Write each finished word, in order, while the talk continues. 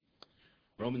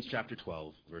Romans chapter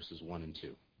 12, verses 1 and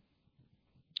 2.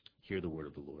 Hear the word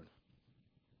of the Lord.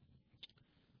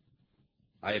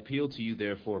 I appeal to you,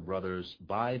 therefore, brothers,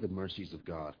 by the mercies of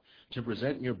God, to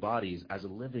present your bodies as a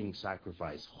living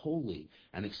sacrifice, holy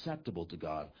and acceptable to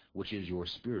God, which is your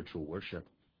spiritual worship.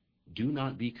 Do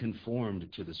not be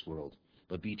conformed to this world,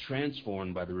 but be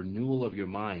transformed by the renewal of your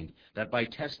mind, that by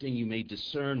testing you may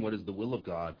discern what is the will of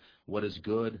God, what is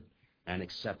good and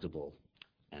acceptable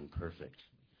and perfect.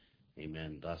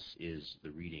 Amen. Thus is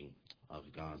the reading of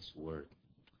God's word.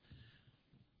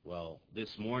 Well,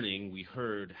 this morning we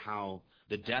heard how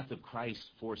the death of Christ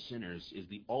for sinners is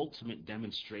the ultimate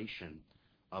demonstration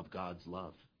of God's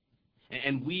love.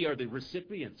 And we are the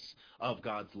recipients of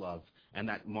God's love and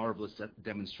that marvelous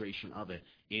demonstration of it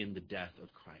in the death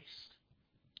of Christ.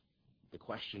 The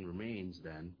question remains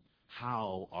then,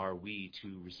 how are we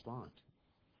to respond?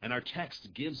 And our text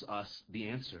gives us the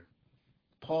answer.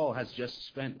 Paul has just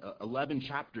spent 11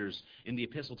 chapters in the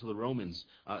epistle to the Romans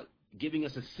giving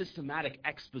us a systematic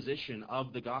exposition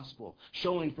of the gospel,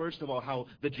 showing, first of all, how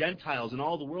the Gentiles and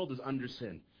all the world is under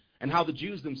sin, and how the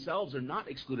Jews themselves are not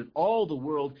excluded. All the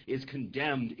world is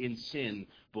condemned in sin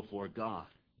before God.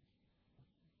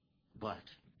 But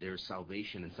there is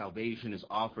salvation, and salvation is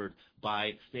offered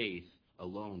by faith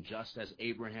alone, just as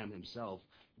Abraham himself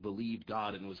believed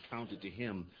God and was counted to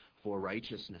him for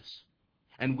righteousness.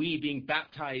 And we, being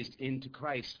baptized into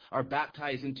Christ, are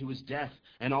baptized into his death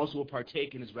and also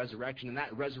partake in his resurrection. And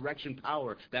that resurrection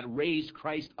power that raised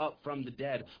Christ up from the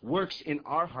dead works in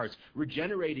our hearts,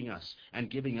 regenerating us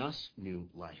and giving us new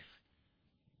life.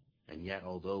 And yet,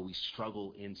 although we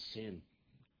struggle in sin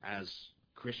as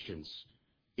Christians,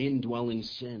 indwelling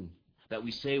sin, that we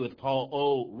say with Paul,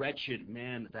 "Oh, wretched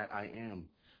man that I am,"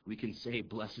 we can say,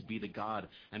 "Blessed be the God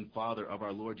and Father of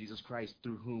our Lord Jesus Christ,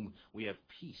 through whom we have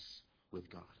peace with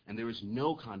God." And there is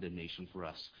no condemnation for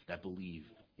us that believe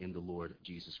in the Lord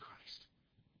Jesus Christ.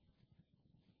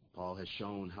 Paul has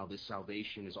shown how this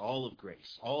salvation is all of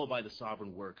grace, all by the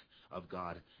sovereign work of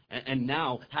God. And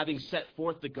now, having set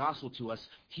forth the gospel to us,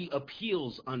 he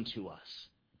appeals unto us.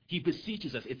 He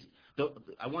beseeches us.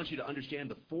 I want you to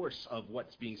understand the force of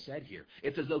what's being said here.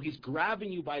 It's as though he's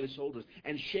grabbing you by the shoulders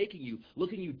and shaking you,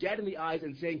 looking you dead in the eyes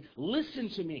and saying, "Listen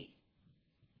to me.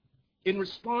 In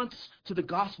response to the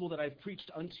gospel that I've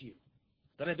preached unto you,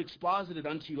 that I've exposited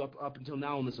unto you up until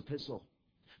now in this epistle,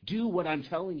 do what I'm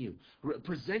telling you.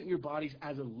 Present your bodies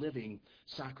as a living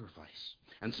sacrifice."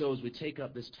 And so as we take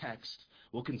up this text,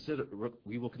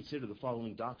 we will consider the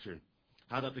following doctrine: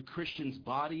 how that the Christian's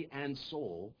body and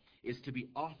soul is to be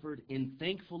offered in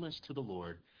thankfulness to the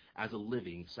Lord as a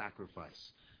living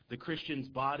sacrifice. The Christian's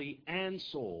body and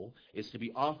soul is to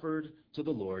be offered to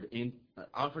the Lord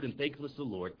offered in thankfulness to the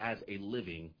Lord as a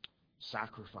living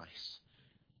sacrifice.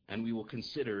 And we will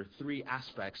consider three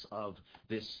aspects of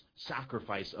this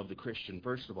sacrifice of the Christian.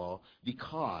 First of all, the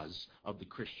cause of the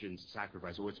Christian's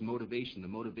sacrifice, or its motivation, the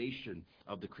motivation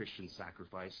of the Christian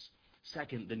sacrifice.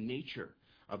 Second, the nature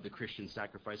of the Christian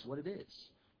sacrifice, what it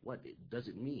is, what does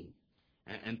it mean.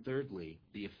 And thirdly,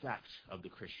 the effect of the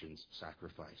Christian's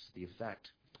sacrifice, the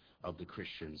effect of the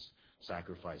Christian's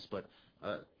sacrifice. But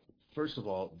first of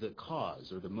all, the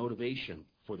cause or the motivation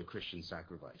for the Christian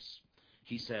sacrifice.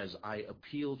 He says, "I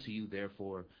appeal to you,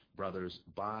 therefore, brothers,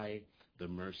 by the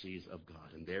mercies of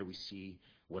God." And there we see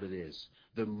what it is.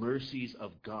 The mercies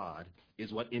of God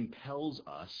is what impels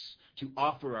us to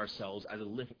offer ourselves as a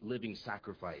living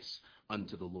sacrifice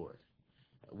unto the Lord.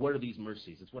 What are these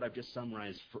mercies? It's what I've just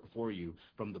summarized for you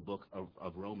from the book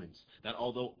of Romans. That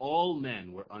although all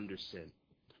men were under sin,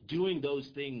 doing those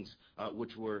things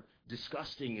which were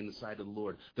disgusting in the sight of the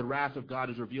Lord, the wrath of God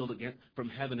is revealed from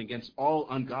heaven against all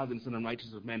ungodliness and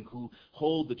unrighteousness of men who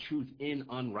hold the truth in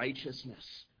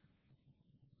unrighteousness.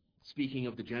 Speaking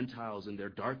of the Gentiles and their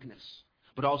darkness,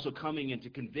 but also coming in to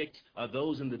convict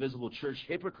those in the visible church,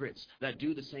 hypocrites that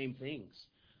do the same things,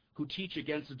 who teach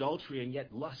against adultery and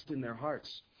yet lust in their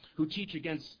hearts, who teach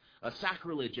against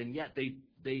sacrilege and yet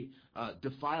they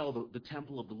defile the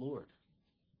temple of the Lord,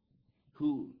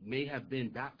 who may have been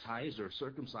baptized or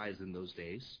circumcised in those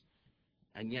days,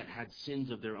 and yet had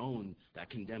sins of their own that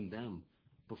condemned them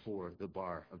before the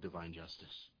bar of divine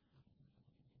justice.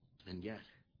 And yet,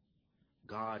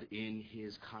 God, in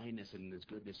his kindness and his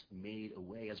goodness, made a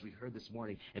way, as we heard this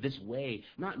morning. And this way,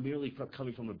 not merely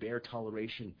coming from a bare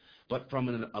toleration, but from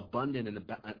an abundant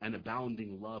and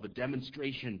abounding love, a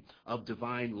demonstration of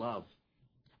divine love.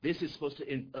 This is supposed to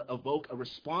evoke a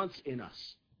response in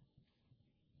us.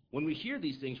 When we hear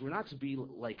these things, we're not to be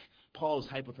like Paul's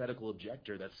hypothetical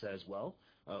objector that says, well,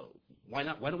 why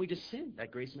not? Why don't we just sin that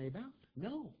grace may abound?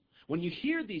 No. When you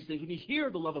hear these things, when you hear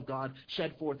the love of God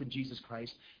shed forth in Jesus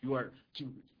Christ, if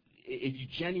you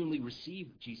genuinely receive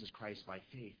Jesus Christ by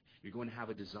faith, you're going to have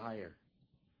a desire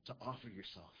to offer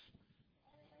yourself,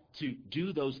 to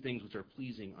do those things which are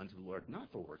pleasing unto the Lord,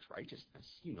 not for works righteousness.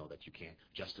 You know that you can't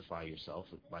justify yourself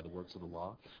by the works of the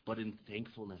law, but in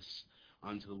thankfulness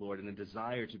unto the Lord, and a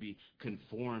desire to be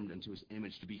conformed unto his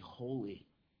image, to be holy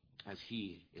as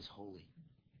he is holy.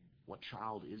 What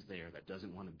child is there that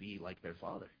doesn't want to be like their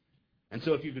father? And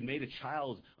so if you've been made a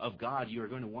child of God, you are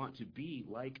going to want to be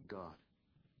like God,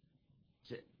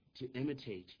 to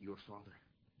imitate your Father,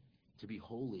 to be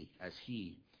holy as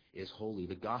he is holy.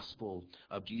 The gospel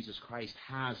of Jesus Christ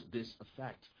has this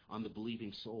effect on the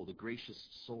believing soul, the gracious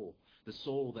soul, the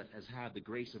soul that has had the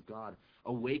grace of God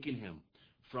awaken him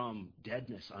from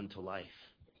deadness unto life.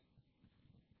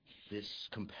 This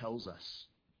compels us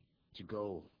to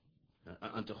go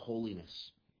unto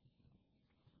holiness,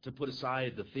 to put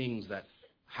aside the things that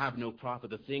have no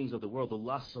profit, the things of the world, the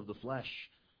lusts of the flesh,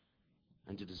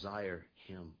 and to desire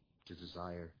him, to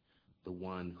desire the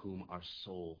one whom our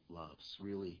soul loves.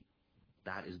 Really,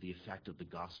 that is the effect of the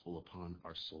gospel upon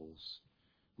our souls.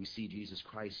 We see Jesus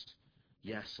Christ,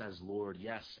 yes, as Lord,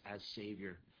 yes, as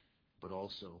Savior, but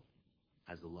also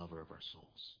as the lover of our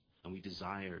souls. And we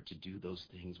desire to do those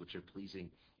things which are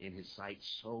pleasing in his sight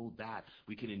so that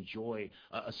we can enjoy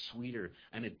a sweeter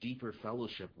and a deeper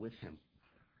fellowship with him.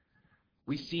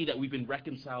 We see that we've been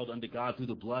reconciled unto God through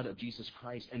the blood of Jesus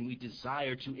Christ, and we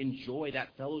desire to enjoy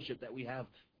that fellowship that we have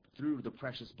through the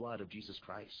precious blood of Jesus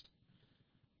Christ.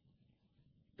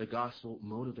 The gospel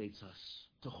motivates us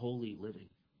to holy living,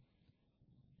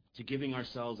 to giving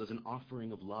ourselves as an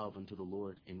offering of love unto the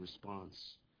Lord in response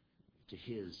to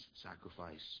his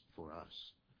sacrifice for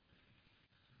us.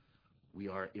 We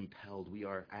are impelled, we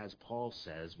are, as Paul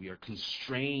says, we are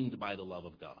constrained by the love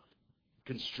of God,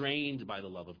 constrained by the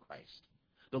love of Christ.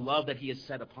 The love that he has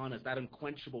set upon us, that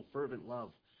unquenchable, fervent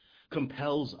love,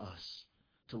 compels us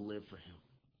to live for him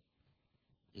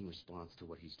in response to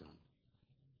what he's done.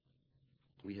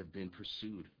 We have been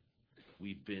pursued.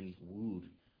 We've been wooed.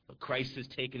 But Christ has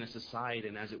taken us aside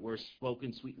and, as it were,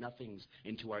 spoken sweet nothings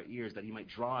into our ears that he might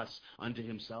draw us unto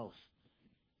himself.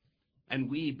 And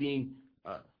we being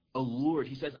allured,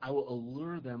 he says, I will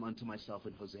allure them unto myself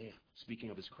in Hosea, speaking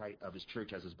of his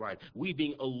church as his bride. We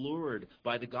being allured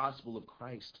by the gospel of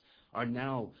Christ are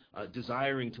now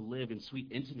desiring to live in sweet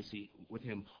intimacy with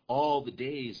him all the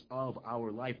days of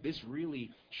our life. This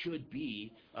really should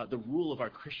be the rule of our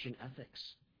Christian ethics.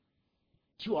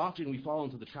 Too often we fall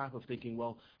into the trap of thinking,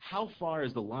 well, how far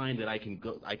is the line that I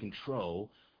can throw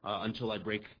until I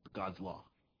break God's law?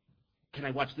 Can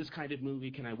I watch this kind of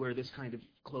movie? Can I wear this kind of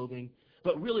clothing?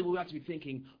 But really we have to be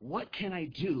thinking, what can I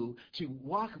do to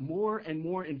walk more and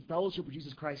more in fellowship with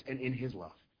Jesus Christ and in his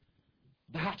love?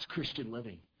 That's Christian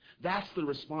living. That's the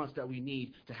response that we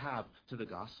need to have to the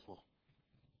gospel.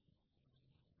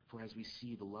 For as we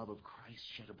see the love of Christ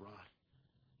shed abroad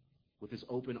with his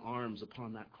open arms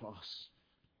upon that cross,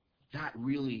 that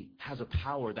really has a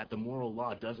power that the moral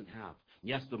law doesn't have.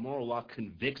 Yes, the moral law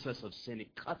convicts us of sin.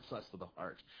 It cuts us to the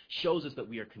heart, shows us that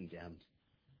we are condemned,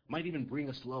 might even bring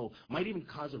us low, might even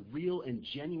cause a real and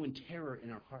genuine terror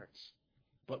in our hearts.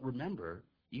 But remember,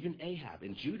 even Ahab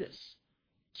and Judas,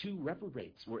 two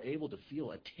reprobates, were able to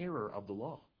feel a terror of the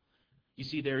law. You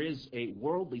see, there is a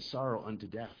worldly sorrow unto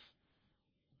death.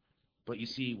 But you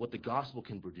see, what the gospel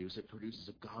can produce, it produces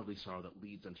a godly sorrow that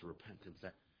leads unto repentance.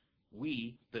 That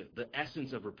the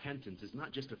essence of repentance is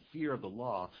not just a fear of the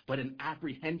law, but an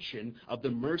apprehension of the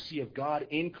mercy of God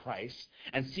in Christ,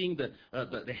 and seeing the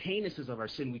heinousness of our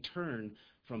sin, we turn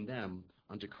from them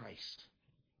unto Christ.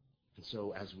 And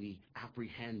so as we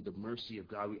apprehend the mercy of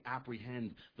God, we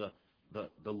apprehend the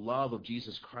love of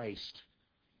Jesus Christ,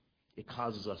 it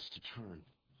causes us to turn,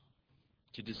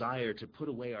 to desire to put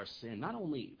away our sin, not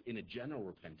only in a general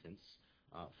repentance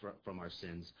from our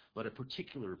sins, but a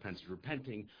particular repentance,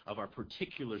 repenting of our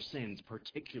particular sins,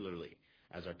 particularly,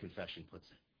 as our confession puts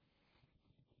it.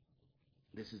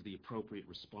 This is the appropriate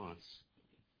response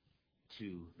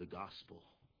to the gospel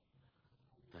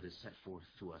that is set forth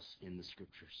to us in the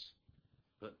Scriptures.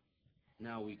 But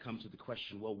now we come to the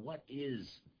question, well, what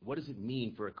does it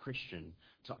mean for a Christian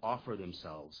to offer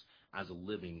themselves as a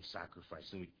living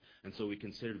sacrifice? And so we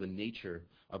consider the nature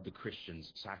of the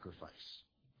Christian's sacrifice.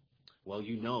 Well,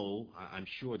 you know, I'm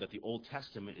sure that the Old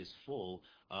Testament is full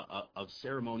of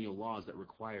ceremonial laws that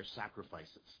require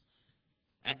sacrifices.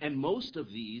 And most of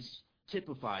these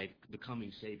typified the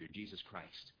coming Savior, Jesus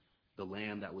Christ, the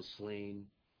Lamb that was slain,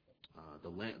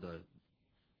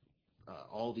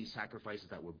 all these sacrifices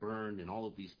that were burned, and all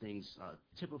of these things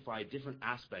typify different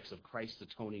aspects of Christ's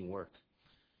atoning work.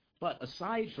 But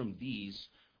aside from these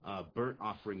burnt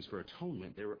offerings for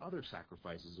atonement, there were other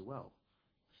sacrifices as well,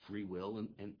 free will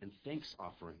and thanks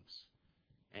offerings.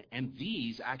 And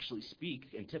these actually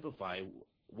speak and typify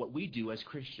what we do as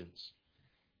Christians.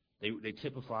 They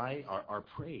typify our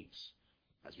praise.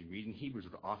 As we read in Hebrews,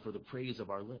 we're to offer the praise of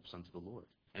our lips unto the Lord.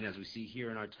 And as we see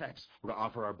here in our text, we're to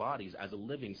offer our bodies as a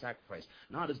living sacrifice,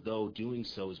 not as though doing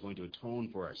so is going to atone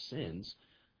for our sins,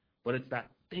 but it's that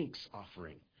thanks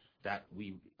offering that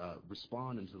we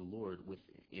respond unto the Lord with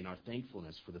in our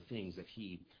thankfulness for the things that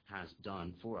he has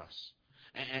done for us.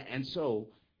 And so,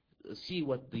 see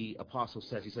what the apostle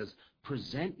says. He says,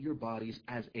 present your bodies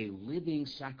as a living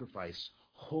sacrifice,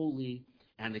 holy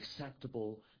and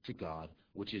acceptable to God,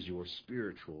 which is your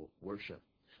spiritual worship.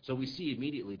 So we see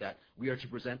immediately that we are to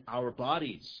present our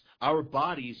bodies. Our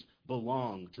bodies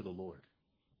belong to the Lord.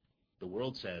 The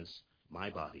world says, my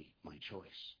body, my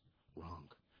choice. Wrong.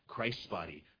 Christ's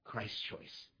body, Christ's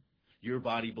choice. Your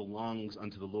body belongs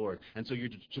unto the Lord. And so you're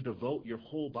to devote your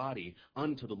whole body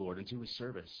unto the Lord and to his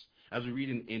service. As we read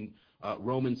in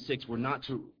Romans 6, we're not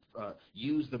to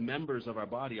use the members of our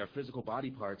body, our physical body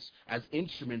parts, as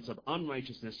instruments of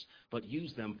unrighteousness, but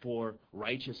use them for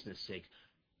righteousness' sake.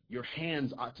 Your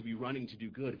hands ought to be running to do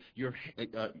good. Your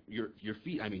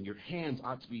feet, your hands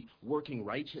ought to be working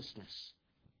righteousness.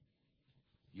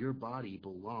 Your body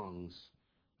belongs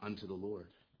unto the Lord.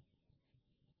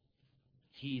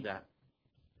 He that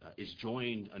is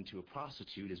joined unto a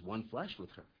prostitute is one flesh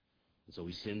with her. And so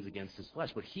he sins against his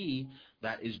flesh. But he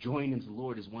that is joined unto the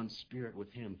Lord is one spirit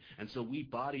with him. And so we,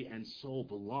 body and soul,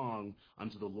 belong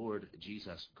unto the Lord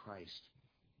Jesus Christ.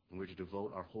 And we're to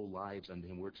devote our whole lives unto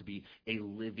him. We're to be a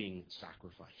living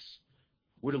sacrifice.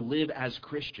 We're to live as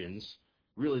Christians.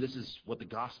 Really, this is what the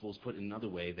Gospels put in another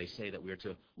way. They say that we are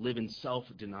to live in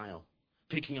self-denial,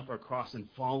 picking up our cross and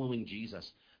following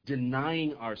Jesus,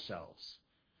 denying ourselves,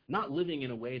 not living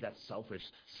in a way that's selfish,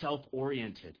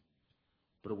 self-oriented,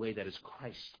 but a way that is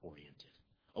Christ-oriented,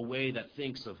 a way that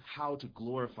thinks of how to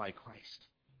glorify Christ.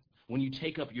 When you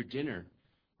take up your dinner,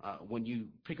 when you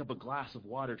pick up a glass of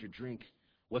water to drink,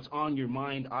 what's on your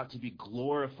mind ought to be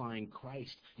glorifying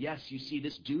Christ. Yes, you see,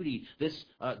 this duty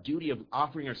of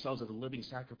offering ourselves as a living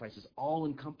sacrifice is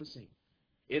all-encompassing.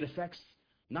 It affects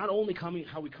not only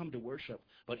how we come to worship,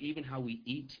 but even how we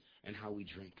eat and how we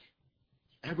drink.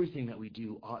 Everything that we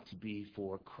do ought to be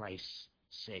for Christ's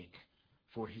sake,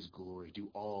 for his glory. Do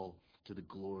all to the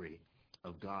glory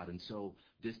of God. And so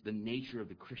the nature of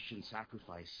the Christian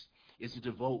sacrifice is to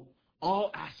devote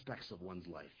all aspects of one's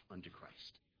life unto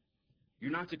Christ. You're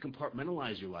not to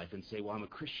compartmentalize your life and say, well, I'm a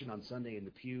Christian on Sunday in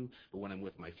the pew, but when I'm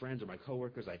with my friends or my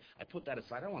coworkers, I put that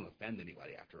aside. I don't want to offend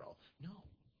anybody after all. No,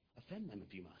 offend them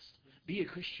if you must. Be a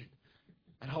Christian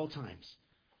at all times.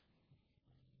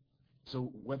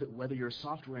 So whether you're a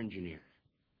software engineer,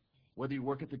 whether you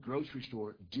work at the grocery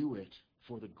store, do it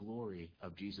for the glory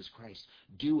of Jesus Christ.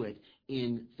 Do it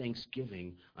in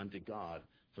thanksgiving unto God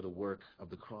for the work of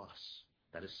the cross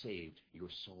that has saved your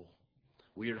soul.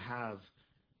 We are to have,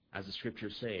 as the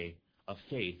scriptures say, a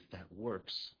faith that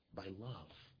works by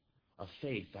love. A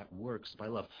faith that works by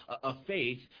love. A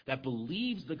faith that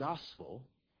believes the gospel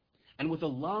and with a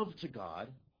love to God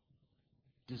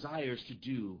desires to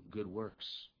do good works.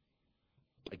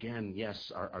 Again,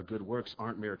 yes, our good works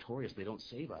aren't meritorious. They don't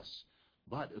save us.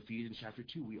 But Ephesians chapter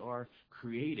 2, we are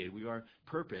created, we are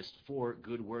purposed for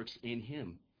good works in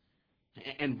him.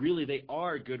 And really, they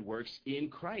are good works in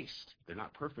Christ. They're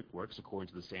not perfect works according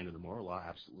to the standard of the moral law,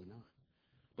 absolutely not.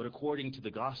 But according to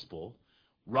the gospel,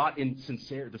 wrought in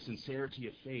the sincerity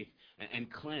of faith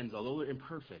and cleansed, although they're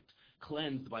imperfect,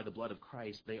 cleansed by the blood of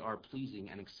Christ, they are pleasing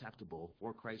and acceptable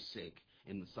for Christ's sake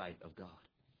in the sight of God.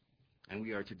 And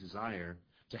we are to desire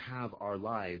to have our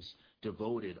lives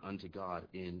devoted unto God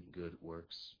in good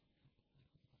works.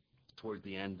 Toward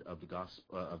the end of the gospel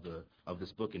of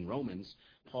this book in Romans,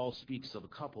 Paul speaks of a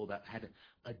couple that had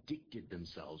addicted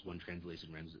themselves. One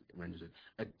translation renders it,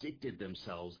 addicted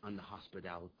themselves unto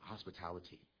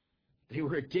hospitality. They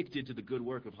were addicted to the good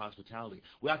work of hospitality.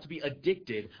 We ought to be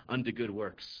addicted unto good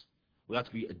works. We ought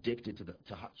to be addicted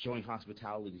to showing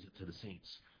hospitality to the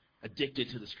saints. Addicted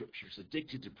to the scriptures,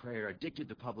 addicted to prayer, addicted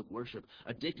to public worship,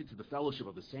 addicted to the fellowship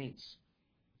of the saints.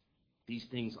 These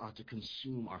things ought to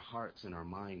consume our hearts and our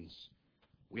minds.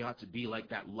 We ought to be like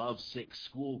that lovesick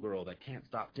schoolgirl that can't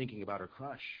stop thinking about her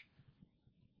crush.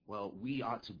 Well, we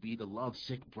ought to be the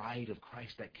lovesick bride of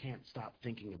Christ that can't stop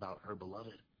thinking about her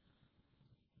beloved.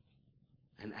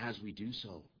 And as we do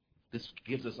so, this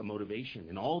gives us a motivation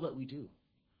in all that we do.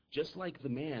 Just like the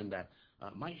man that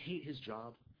might hate his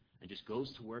job and just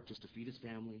goes to work just to feed his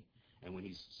family And when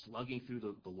he's slugging through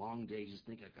the long day, he's just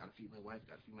thinking, I've got to feed my wife,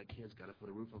 got to feed my kids, got to put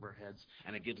a roof over our heads,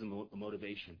 and it gives him a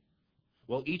motivation.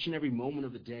 Well, each and every moment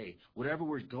of the day, whatever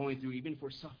we're going through, even if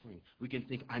we're suffering, we can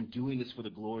think, I'm doing this for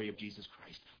the glory of Jesus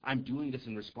Christ. I'm doing this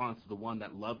in response to the one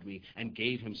that loved me and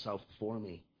gave himself for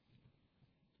me.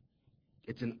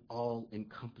 It's an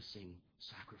all-encompassing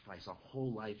sacrifice. Our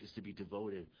whole life is to be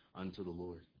devoted unto the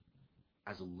Lord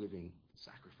as a living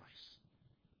sacrifice.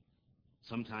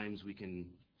 Sometimes we can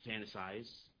fantasize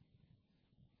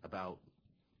about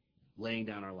laying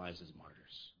down our lives as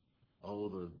martyrs. Oh,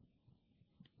 the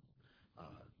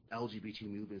LGBT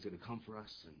movement is going to come for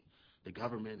us, and the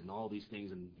government and all these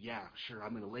things, and yeah, sure,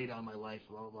 I'm going to lay down my life,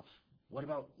 blah, blah, blah. What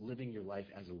about living your life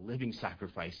as a living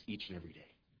sacrifice each and every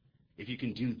day? If you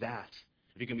can do that,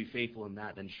 if you can be faithful in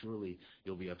that, then surely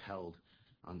you'll be upheld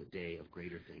on the day of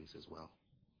greater things as well.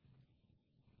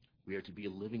 We are to be a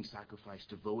living sacrifice,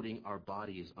 devoting our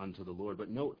bodies unto the Lord. But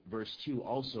note, verse 2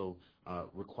 also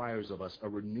requires of us a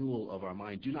renewal of our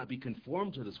mind. Do not be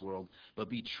conformed to this world, but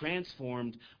be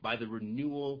transformed by the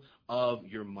renewal of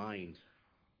your mind.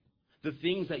 The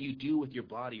things that you do with your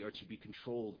body are to be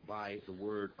controlled by the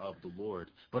word of the Lord.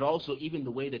 But also, even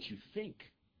the way that you think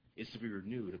is to be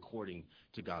renewed according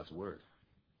to God's word.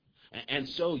 And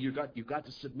so you've got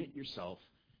to submit yourself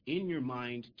in your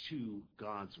mind to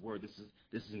God's word.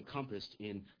 This is encompassed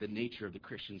in the nature of the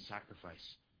Christian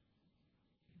sacrifice.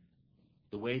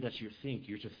 The way that you're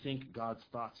to think God's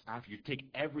thoughts after. You take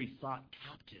every thought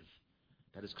captive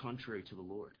that is contrary to the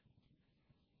Lord.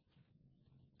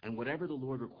 And whatever the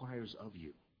Lord requires of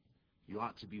you, you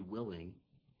ought to be willing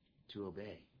to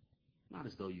obey. Not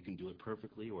as though you can do it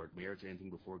perfectly or it merits anything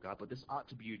before God, but this ought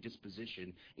to be your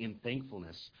disposition in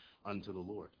thankfulness unto the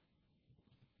Lord.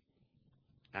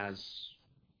 As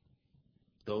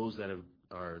those that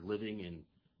are living in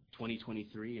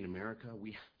 2023 in America,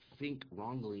 we think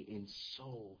wrongly in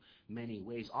so many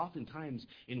ways, oftentimes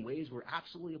in ways we're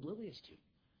absolutely oblivious to.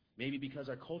 Maybe because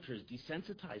our culture has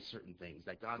desensitized certain things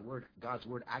that God's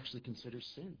word actually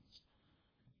considers sins.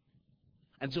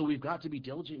 And so we've got to be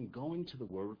diligent in going to the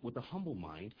word with a humble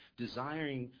mind,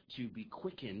 desiring to be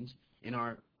quickened in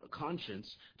our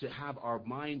conscience, to have our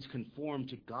minds conform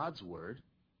to God's word.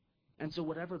 And so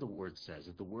whatever the word says,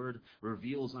 if the word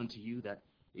reveals unto you that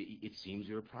it seems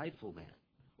you're a prideful man,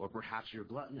 or perhaps you're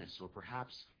gluttonous, or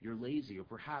perhaps you're lazy, or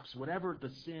perhaps whatever the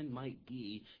sin might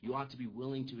be, you ought to be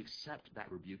willing to accept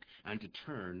that rebuke and to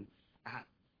turn at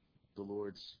the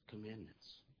Lord's commandments.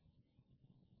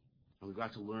 And we've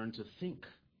got to learn to think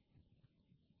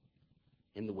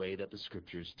in the way that the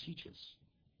Scriptures teach us.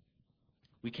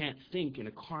 We can't think in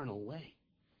a carnal way.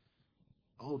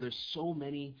 Oh, there's so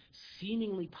many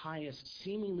seemingly pious,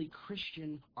 seemingly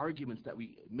Christian arguments that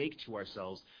we make to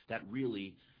ourselves that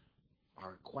really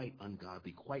are quite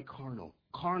ungodly, quite carnal.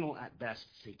 Carnal at best,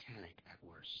 satanic at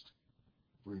worst.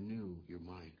 Renew your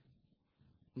mind.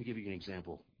 Let me give you an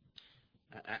example.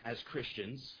 As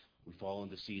Christians, we fall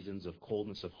into seasons of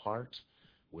coldness of heart,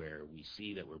 where we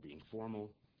see that we're being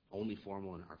only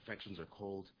formal, and our affections are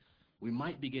cold. We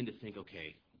might begin to think,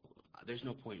 okay, there's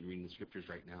no point in reading the Scriptures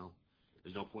right now.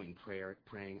 There's no point in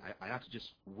praying. I have to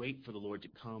just wait for the Lord to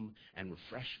come and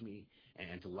refresh me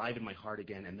and to liven my heart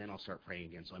again, and then I'll start praying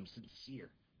again. So I'm sincere.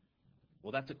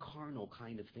 Well, that's a carnal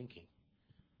kind of thinking.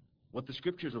 What the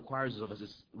Scriptures requires of us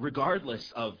is,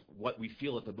 regardless of what we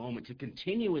feel at the moment, to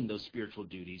continue in those spiritual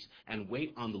duties and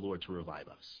wait on the Lord to revive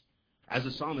us. As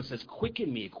the psalmist says,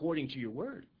 quicken me according to your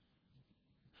word.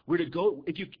 We're to go,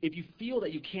 if you feel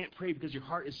that you can't pray because your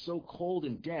heart is so cold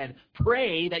and dead,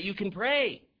 pray that you can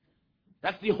pray.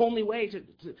 That's the only way to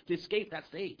escape that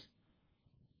state.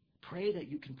 Pray that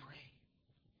you can pray.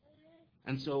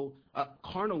 And so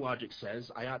carnal logic says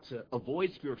I ought to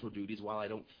avoid spiritual duties while I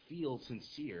don't feel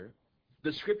sincere.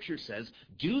 The Scripture says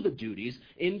do the duties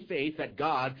in faith that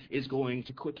God is going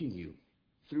to quicken you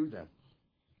through them.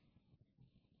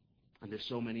 And there's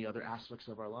so many other aspects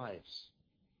of our lives.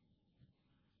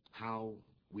 How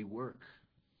we work,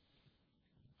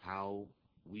 how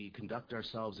we conduct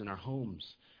ourselves in our homes,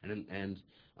 and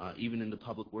even in the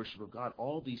public worship of God.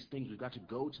 All these things, we've got to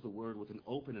go to the Word with an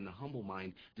open and a humble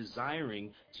mind,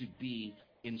 desiring to be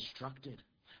instructed,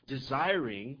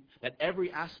 desiring that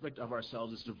every aspect of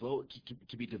ourselves is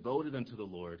to be devoted unto the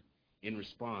Lord in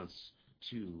response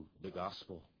to the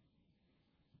gospel.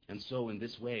 And so in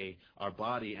this way, our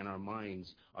body and our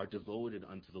minds are devoted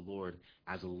unto the Lord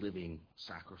as a living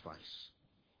sacrifice.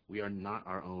 We are not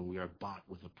our own. We are bought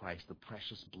with a price, the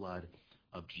precious blood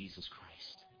of Jesus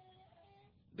Christ.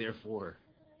 Therefore,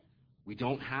 we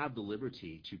don't have the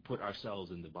liberty to put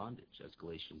ourselves into bondage, as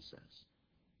Galatians says.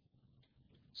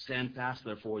 Stand fast,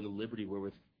 therefore, in the liberty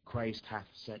wherewith Christ hath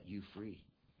set you free.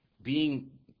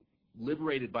 Being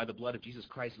liberated by the blood of Jesus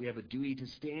Christ, we have a duty to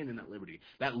stand in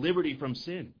that liberty from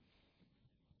sin.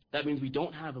 That means we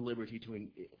don't have a liberty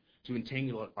to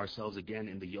entangle ourselves again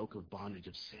in the yoke of bondage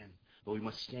of sin, but we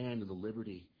must stand in the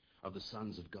liberty of the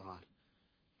sons of God,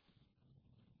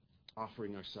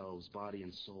 offering ourselves, body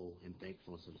and soul, in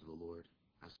thankfulness unto the Lord.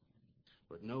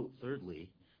 But note, thirdly,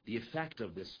 the effect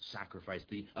of this sacrifice,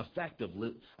 the effect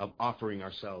of offering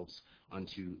ourselves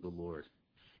unto the Lord.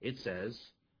 It says,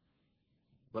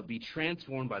 but be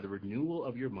transformed by the renewal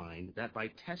of your mind, that by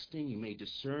testing you may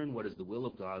discern what is the will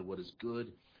of God, what is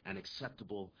good and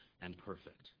acceptable and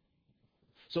perfect.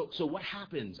 So what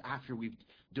happens after we've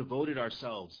devoted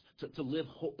ourselves to live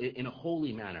in a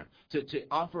holy manner, to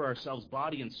offer ourselves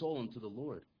body and soul unto the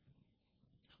Lord?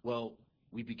 Well,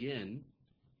 we begin,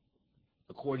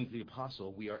 according to the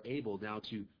apostle, we are able now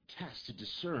to test, to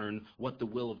discern what the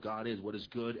will of God is, what is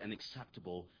good and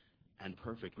acceptable and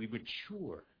perfect. We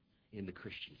mature in the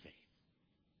Christian faith.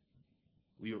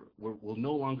 We'll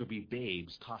no longer be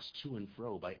babes tossed to and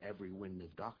fro by every wind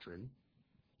of doctrine,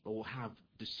 but we'll have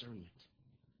discernment.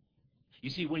 You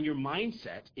see, when your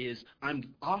mindset is, I'm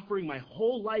offering my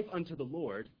whole life unto the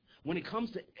Lord, when it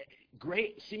comes to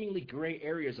seemingly gray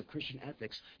areas of Christian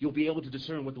ethics, you'll be able to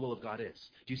discern what the will of God is.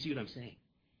 Do you see what I'm saying?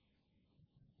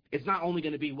 It's not only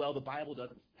going to be, well, the Bible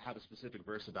doesn't have a specific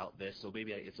verse about this, so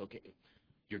maybe it's okay.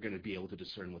 You're going to be able to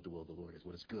discern what the will of the Lord is,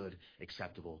 what is good,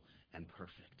 acceptable, and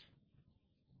perfect.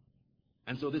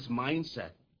 And so this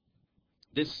mindset,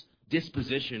 this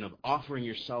disposition of offering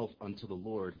yourself unto the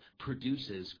Lord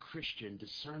produces Christian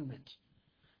discernment,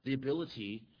 the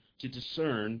ability to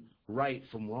discern right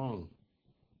from wrong,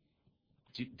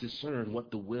 to discern what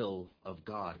the will of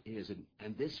God is.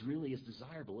 And this really is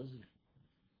desirable, isn't it?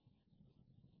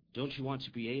 Don't you want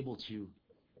to be able to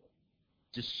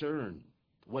discern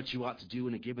what you ought to do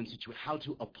in a given situation, how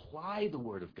to apply the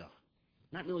Word of God?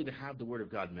 Not merely to have the Word of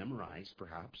God memorized,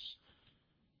 perhaps,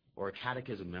 or a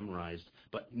catechism memorized,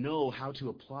 but know how to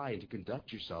apply and to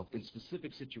conduct yourself in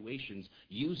specific situations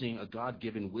using a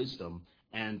God-given wisdom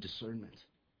and discernment.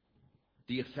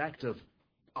 The effect of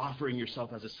offering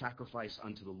yourself as a sacrifice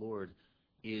unto the Lord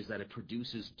is that it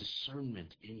produces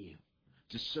discernment in you.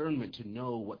 Discernment to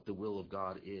know what the will of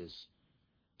God is,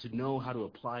 to know how to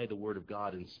apply the Word of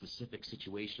God in specific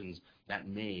situations that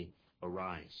may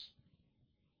arise.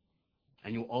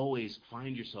 And you'll always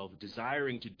find yourself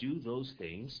desiring to do those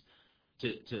things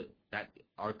that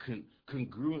are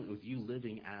congruent with you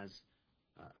living as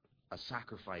a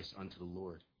sacrifice unto the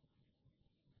Lord,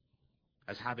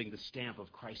 as having the stamp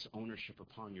of Christ's ownership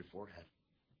upon your forehead.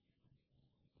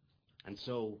 And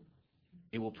so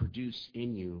it will produce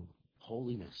in you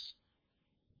holiness.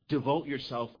 Devote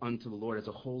yourself unto the Lord as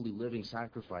a holy living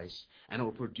sacrifice, and it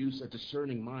will produce a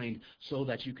discerning mind so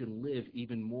that you can live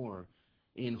even more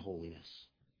in holiness.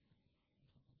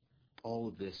 All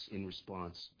of this in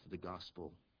response to the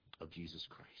gospel of Jesus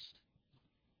Christ.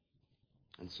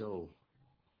 And so,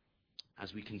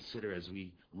 as we consider, as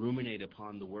we ruminate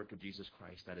upon the work of Jesus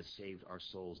Christ that has saved our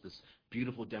souls, this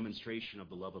beautiful demonstration of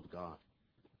the love of God,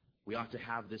 we ought to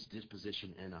have this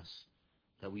disposition in us,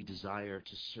 that we desire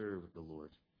to serve the Lord,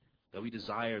 that we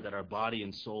desire that our body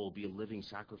and soul be a living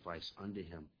sacrifice unto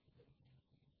Him,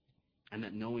 and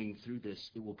that knowing through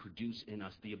this, it will produce in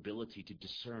us the ability to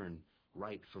discern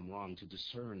right from wrong, to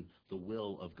discern the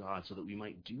will of God, so that we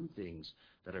might do things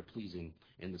that are pleasing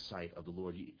in the sight of the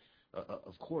Lord.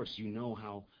 Of course, you know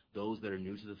how those that are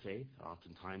new to the faith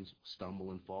oftentimes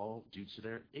stumble and fall due to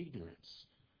their ignorance,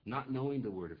 not knowing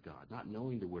the Word of God, not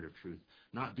knowing the Word of truth,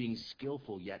 not being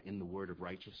skillful yet in the Word of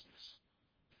righteousness.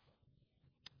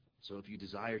 So if you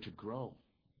desire to grow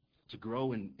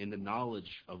in the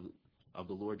knowledge of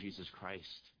the Lord Jesus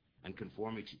Christ and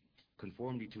conformity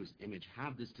to His image,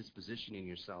 have this disposition in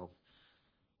yourself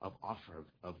of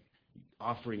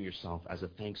offering yourself as a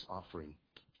thanks offering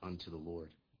unto the Lord.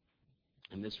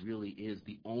 And this really is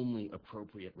the only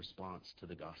appropriate response to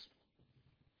the gospel.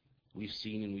 We've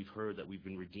seen and we've heard that we've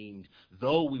been redeemed,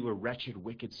 though we were wretched,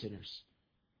 wicked sinners,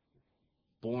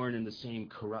 born in the same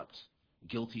corrupt,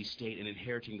 guilty state and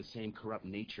inheriting the same corrupt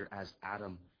nature as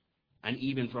Adam, and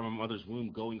even from our mother's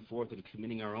womb going forth and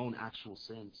committing our own actual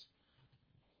sins.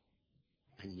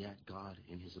 And yet God,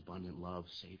 in His abundant love,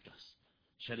 saved us,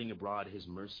 shedding abroad His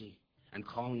mercy and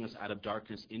calling us out of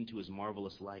darkness into His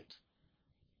marvelous light.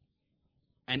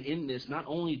 And in this, not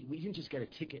only we didn't just get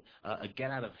a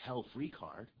get-out-of-hell free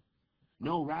card.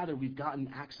 No, rather we've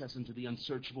gotten access into the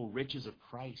unsearchable riches of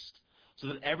Christ, so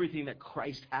that everything that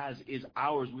Christ has is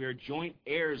ours. We are joint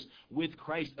heirs with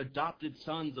Christ, adopted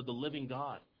sons of the living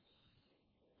God.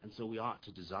 And so we ought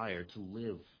to desire to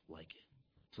live like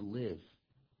it, to live,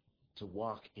 to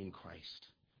walk in Christ,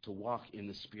 to walk in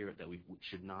the Spirit, that we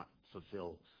should not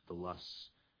fulfill the lusts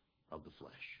of the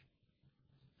flesh.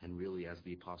 And really, as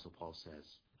the Apostle Paul says,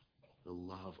 the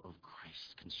love of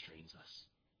Christ constrains us.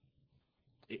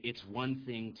 It's one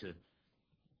thing to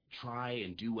try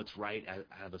and do what's right out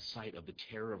of the sight of the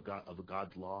terror of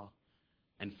God's law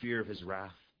and fear of his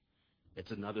wrath.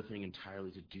 It's another thing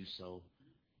entirely to do so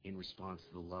in response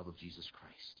to the love of Jesus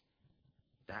Christ.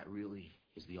 That really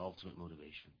is the ultimate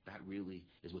motivation. That really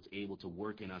is what's able to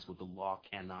work in us what the law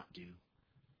cannot do.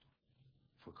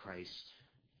 For Christ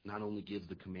not only gives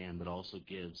the command, but also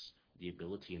gives the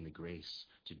ability and the grace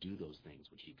to do those things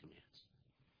which he commands.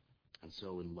 And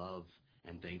so in love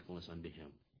and thankfulness unto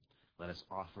him, let us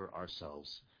offer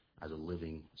ourselves as a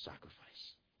living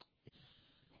sacrifice.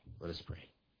 Let us pray.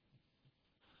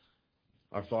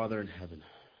 Our Father in heaven,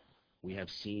 we have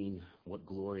seen what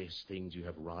glorious things you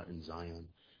have wrought in Zion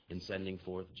in sending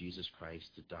forth Jesus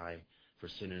Christ to die for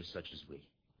sinners such as we.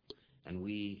 And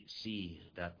we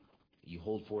see that you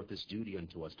hold forth this duty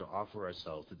unto us to offer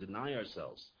ourselves, to deny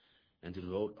ourselves, and to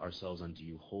devote ourselves unto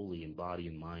you wholly in body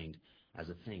and mind as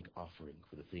a thank offering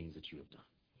for the things that you have done.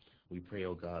 We pray,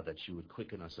 O God, that you would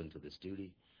quicken us unto this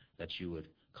duty, that you would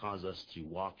cause us to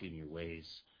walk in your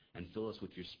ways, and fill us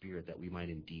with your Spirit, that we might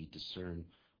indeed discern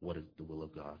what is the will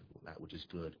of God, that which is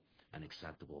good and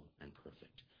acceptable and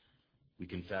perfect. We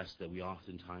confess that we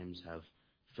oftentimes have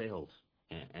failed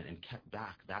and kept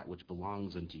back that which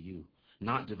belongs unto you,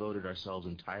 not devoted ourselves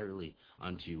entirely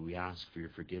unto you. We ask for your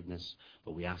forgiveness,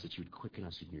 but we ask that you would quicken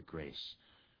us in your grace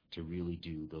to really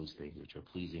do those things which are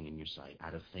pleasing in your sight,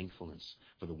 out of thankfulness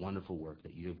for the wonderful work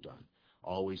that you have done,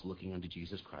 always looking unto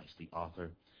Jesus Christ, the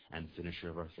author and finisher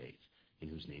of our faith, in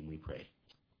whose name we pray.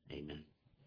 Amen.